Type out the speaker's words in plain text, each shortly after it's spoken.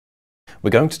we're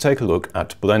going to take a look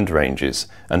at blend ranges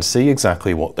and see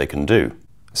exactly what they can do.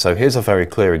 So here's a very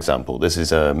clear example. This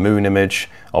is a moon image.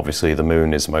 Obviously the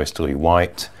moon is mostly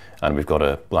white and we've got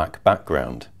a black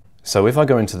background. So if I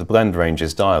go into the blend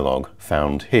ranges dialog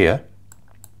found here,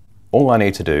 all I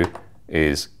need to do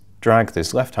is drag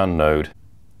this left-hand node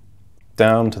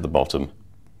down to the bottom,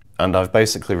 and I've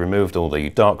basically removed all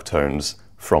the dark tones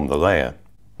from the layer.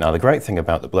 Now the great thing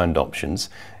about the blend options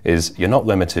is you're not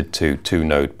limited to 2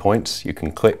 node points. You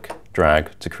can click,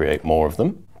 drag to create more of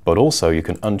them, but also you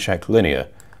can uncheck linear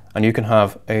and you can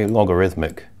have a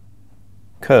logarithmic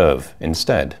curve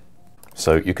instead.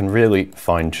 So you can really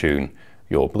fine-tune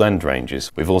your blend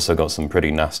ranges. We've also got some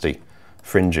pretty nasty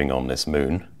fringing on this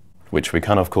moon, which we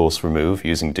can of course remove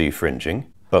using defringing,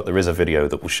 but there is a video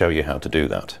that will show you how to do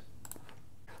that.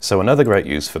 So another great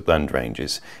use for blend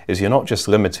ranges is you're not just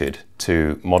limited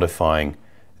to modifying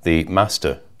the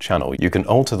master channel. You can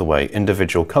alter the way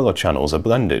individual color channels are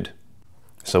blended.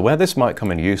 So where this might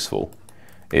come in useful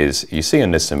is, you see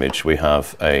in this image we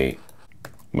have a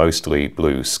mostly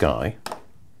blue sky.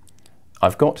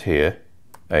 I've got here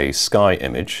a sky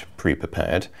image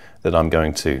pre-prepared that I'm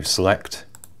going to select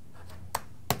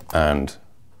and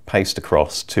paste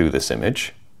across to this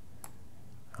image.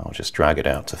 I'll just drag it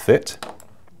out to fit.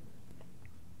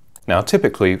 Now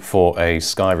typically for a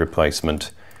sky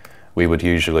replacement we would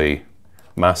usually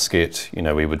mask it,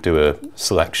 we would do a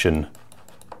selection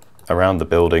around the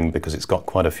building because it's got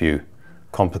quite a few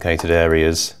complicated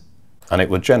areas and it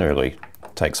would generally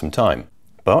take some time.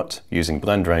 But using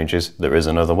blend ranges there is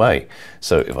another way.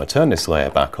 So if I turn this layer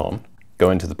back on, go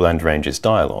into the blend ranges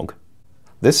dialog,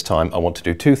 this time I want to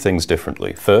do 2 things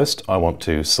differently. First I want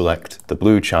to select the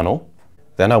blue channel,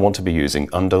 then I want to be using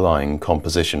underlying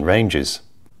composition ranges.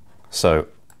 So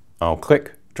I'll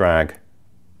click, drag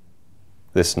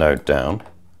this node down,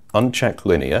 uncheck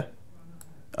linear,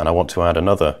 and I want to add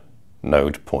another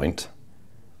node point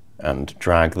and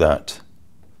drag that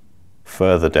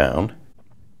further down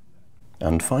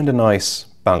and find a nice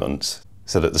balance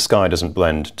so that the sky doesn't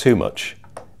blend too much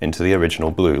into the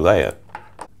original blue layer.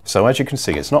 So as you can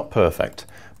see, it's not perfect,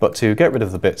 but to get rid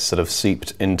of the bits that have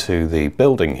seeped into the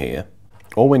building here,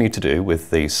 all we need to do with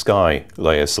the sky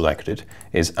layer selected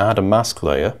is add a mask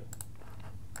layer,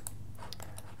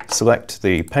 select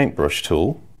the paintbrush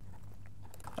tool,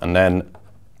 and then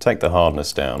take the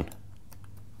hardness down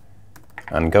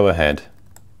and go ahead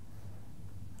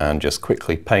and just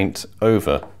quickly paint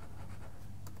over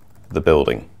the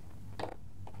building.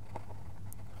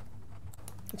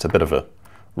 It's a bit of a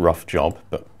rough job,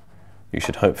 but you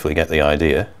should hopefully get the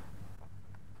idea.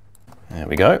 There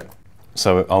we go.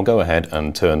 So I'll go ahead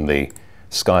and turn the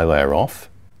sky layer off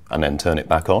and then turn it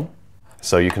back on.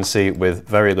 So you can see with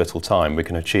very little time we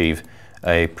can achieve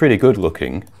a pretty good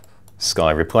looking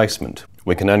sky replacement.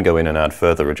 We can then go in and add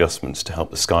further adjustments to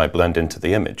help the sky blend into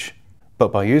the image.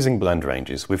 But by using blend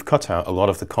ranges we've cut out a lot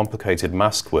of the complicated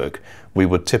mask work we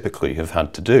would typically have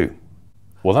had to do.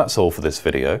 Well, that's all for this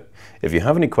video. If you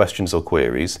have any questions or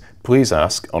queries, please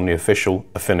ask on the official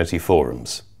Affinity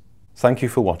forums. Thank you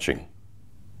for watching.